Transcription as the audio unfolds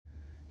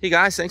Hey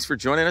guys, thanks for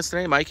joining us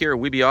today. Mike here at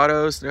Weeby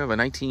Autos. Today we have a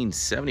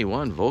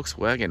 1971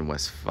 Volkswagen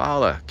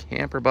Westfalia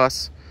camper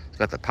bus. It's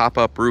got the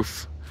pop-up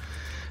roof.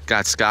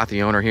 Got Scott,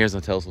 the owner, here. He's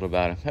gonna tell us a little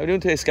about it. How are you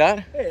doing today, Scott?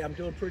 Hey, I'm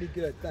doing pretty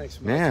good,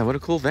 thanks, Mike. Man, what a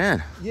cool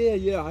van.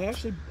 Yeah. I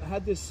actually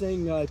had this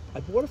thing. I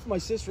bought it for my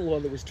sister-in-law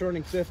that was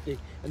turning 50,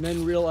 and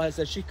then realized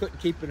that she couldn't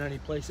keep it any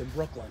place in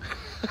Brooklyn.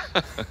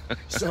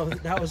 So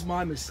that was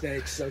my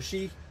mistake. So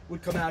she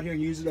would come out here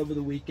and use it over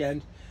the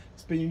weekend.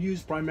 It's been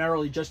used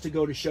primarily just to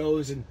go to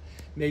shows and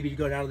maybe to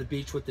go down to the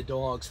beach with the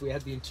dogs. We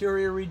had the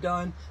interior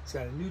redone. It's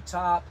got a new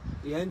top.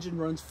 The engine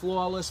runs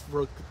flawless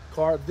for a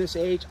car of this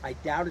age. I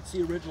doubt it's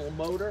the original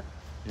motor.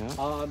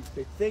 Yeah.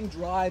 The thing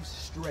drives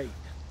straight.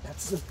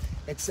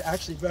 It's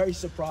actually very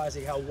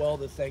surprising how well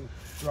the thing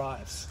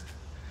drives.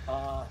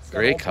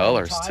 Great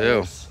colors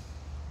too.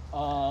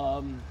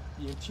 The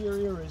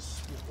interior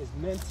is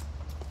mint.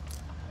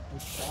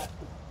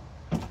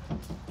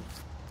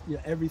 Yeah,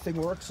 everything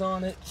works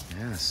on it.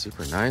 Yeah,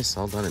 super nice.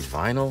 All done in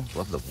vinyl.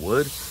 Love the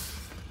wood.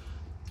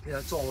 Yeah,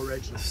 it's all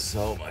original.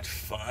 So much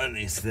fun,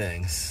 these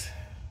things.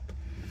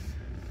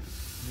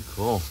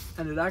 Cool.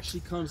 And it actually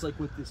comes like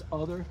with this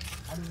other.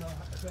 I don't know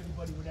if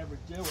anybody would ever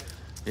do it.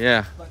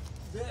 Yeah. But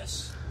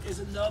this is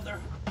another.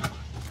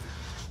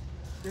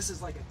 This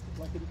is like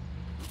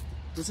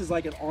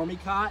an army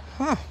cot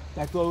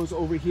that goes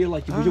over here,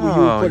 like you would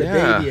put a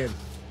baby in.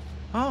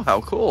 Oh,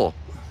 how cool!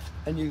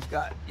 And you've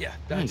got you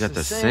got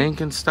the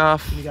sink and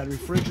stuff. And you got a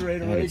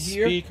refrigerator right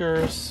here.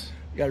 Speakers.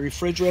 You got a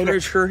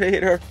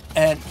refrigerator.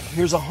 And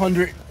here's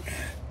 100.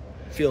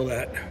 Feel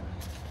that.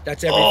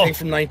 That's everything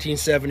from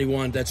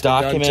 1971. That's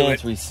documents, been done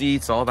to it.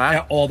 Receipts, all that.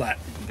 Yeah, all that.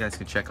 You guys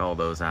can check all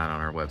those out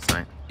on our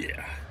website.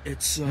 Yeah,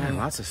 it's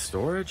lots of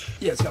storage.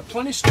 Yeah, it's got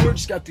plenty of storage.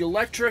 It's got the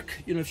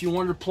electric. You know, if you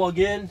wanted to plug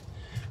in,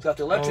 it's got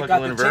the electric.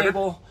 Got the inverter.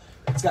 Table.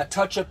 It's got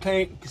touch-up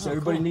paint because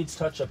everybody needs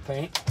touch-up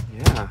paint.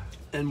 Yeah.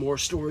 And more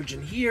storage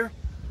in here.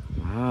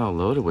 Wow,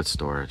 loaded with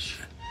storage.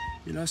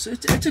 You know, so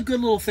it's a good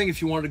little thing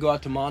if you wanted to go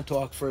out to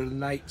Montauk for the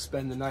night,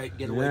 spend the night,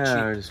 get away cheap.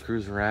 Yeah, just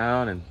cruise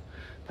around and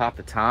pop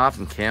the top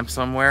and camp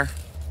somewhere.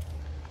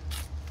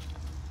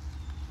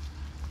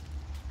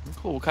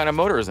 Cool. What kind of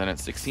motor is in it?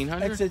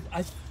 1600?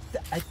 I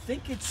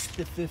think it's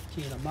the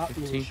 15. I'm not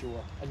really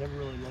sure. I never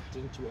really looked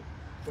into it.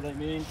 But I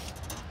mean,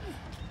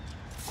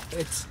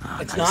 it's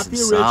nice not the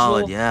original,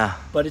 solid, yeah.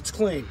 But it's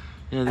clean.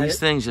 Yeah, these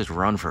things just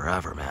run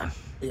forever, man.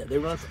 Yeah, they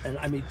run. And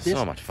I mean,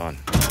 so much fun.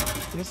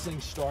 This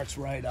thing starts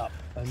right up.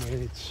 I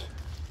mean, it's.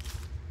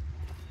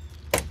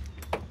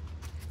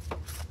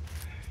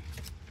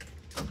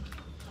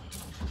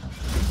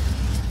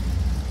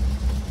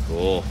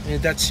 Cool.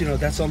 And that's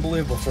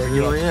unbelievable for a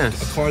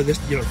car this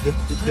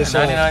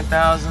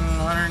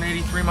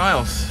 99,183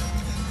 miles.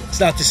 It's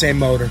not the same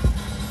motor.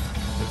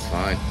 It's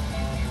fine.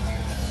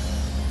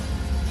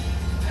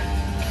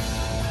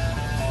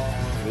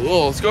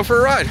 Cool. Let's go for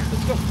a ride.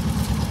 Let's go.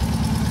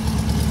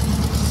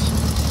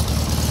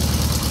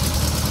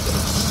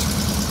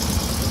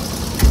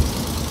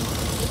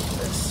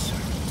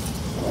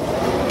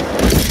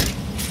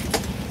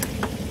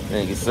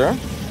 Thank you, sir.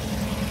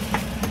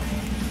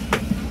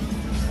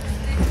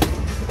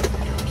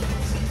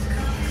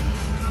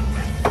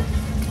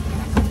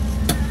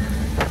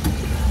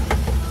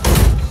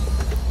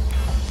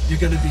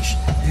 You're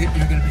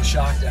gonna be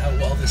shocked at how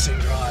well this thing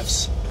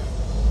drives.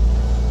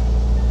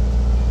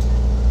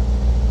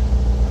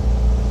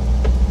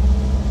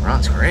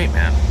 Runs great,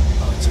 man.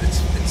 Oh, it's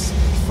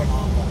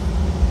phenomenal.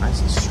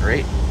 Nice and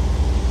straight.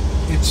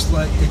 It's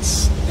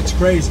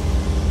crazy.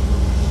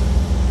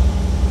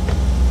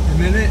 The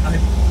minute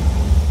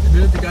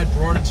the guy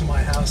brought it to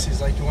my house,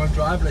 he's like, "You want to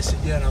drive it?" I said,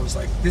 "Yeah." And I was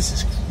like, "This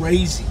is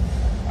crazy."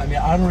 I mean,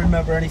 I don't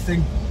remember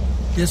anything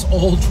this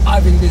old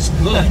driving this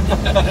good.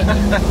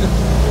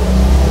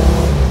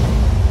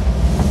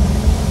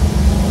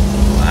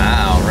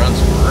 Wow,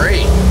 runs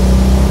great.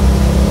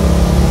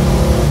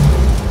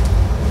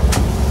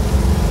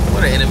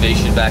 What an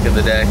innovation back in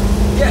the day.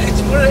 Yeah,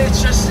 it's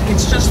just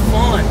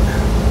fun.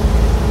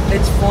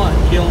 It's fun.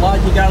 You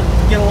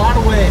get a lot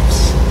of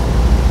waves.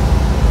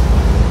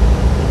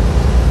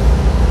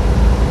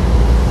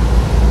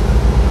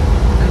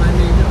 And I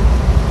mean,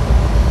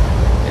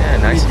 yeah,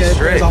 nice and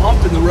straight. There's a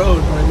hump in the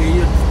road, but I mean,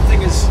 the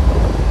thing is.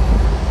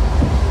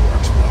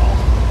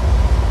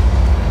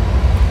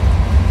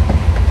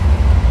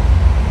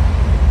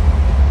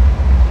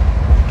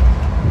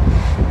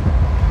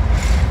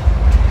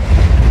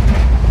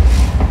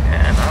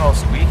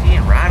 Squeaky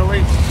and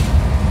rattly,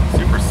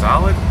 super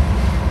solid.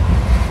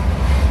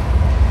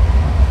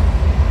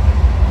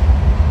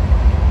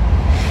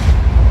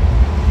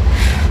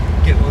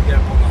 We'll get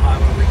up on the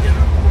highway, we get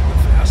up a little bit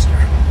faster.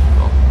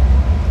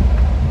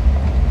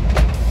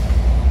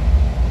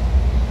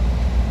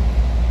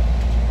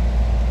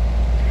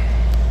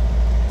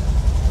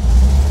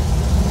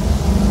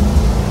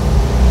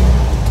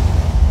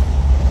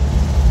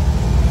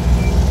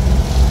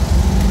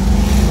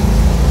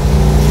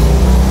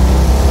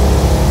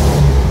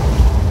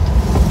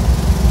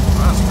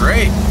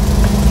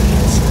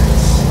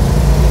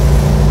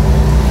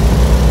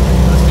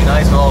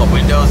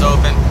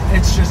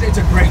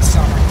 great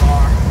summer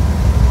car.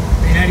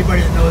 I mean,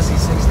 anybody that knows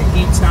these things, the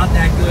heat's not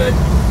that good.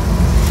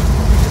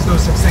 There's no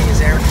such thing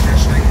as air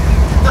conditioning.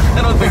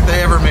 I don't think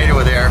they ever made it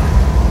with air.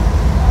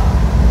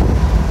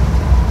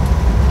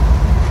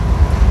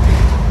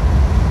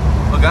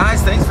 Well,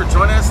 guys, thanks for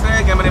joining us today.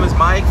 Again, my name is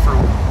Mike for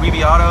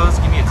Weeby Autos.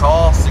 Give me a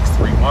call,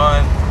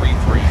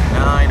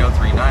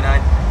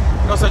 631-339-0399.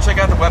 You can also check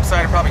out the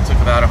website. I probably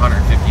took about 150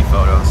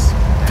 photos.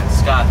 And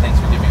Scott, thanks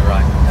for giving me a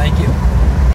ride. Thank you.